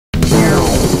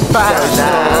Oh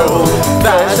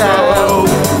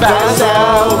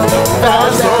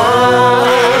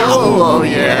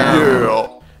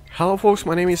yeah. Hello folks,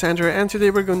 my name is Andrew and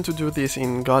today we're going to do this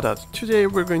in Godot. Today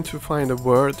we're going to find a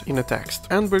word in a text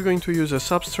and we're going to use a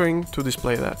substring to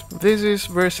display that. This is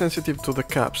very sensitive to the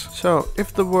caps. So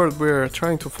if the word we're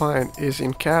trying to find is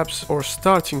in caps or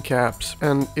starts in caps,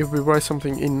 and if we write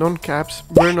something in non-caps,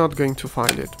 we're not going to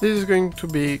find it. This is going to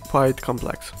be quite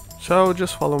complex. So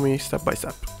just follow me step by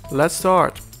step. Let's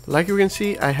start. Like you can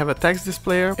see, I have a text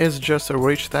displayer, it's just a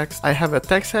rich text. I have a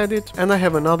text edit and I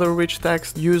have another rich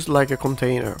text used like a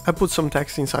container. I put some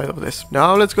text inside of this.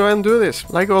 Now let's go and do this.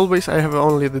 Like always, I have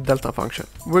only the delta function.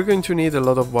 We're going to need a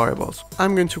lot of variables.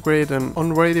 I'm going to create an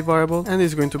onReady variable and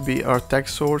it's going to be our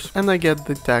text source, and I get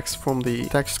the text from the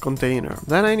text container.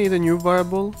 Then I need a new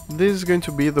variable. This is going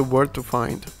to be the word to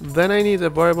find. Then I need a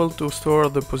variable to store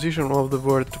the position of the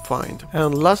word to find.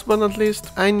 And last but not least,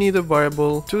 I need a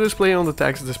variable to display on the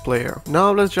text displayer.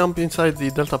 Now let's jump inside the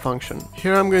delta function.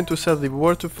 Here I'm going to set the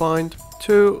word to find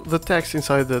to the text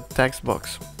inside the text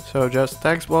box. So just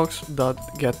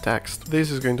textbox.getText. This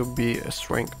is going to be a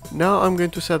string. Now I'm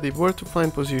going to set the word to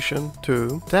find position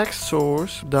to text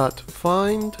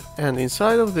source.find, and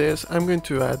inside of this I'm going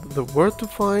to add the word to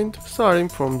find starting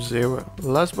from 0.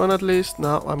 Last but not least,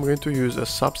 now I'm going to use a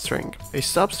substring. A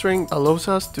substring allows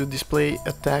us to display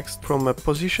a text from a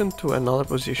position to another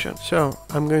position. So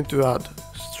I'm going to add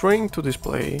string to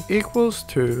display equals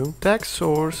to text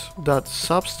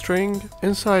source.substring.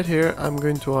 Inside here I'm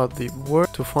going to add the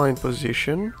word to find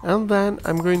position, and then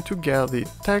I'm going to get the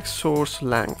text source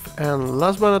length, and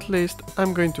last but not least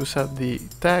I'm going to set the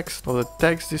text of the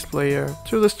text displayer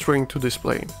to the string to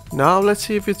display. Now let's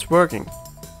see if it's working.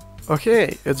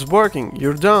 Okay, it's working,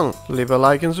 you're done. Leave a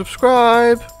like and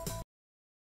subscribe.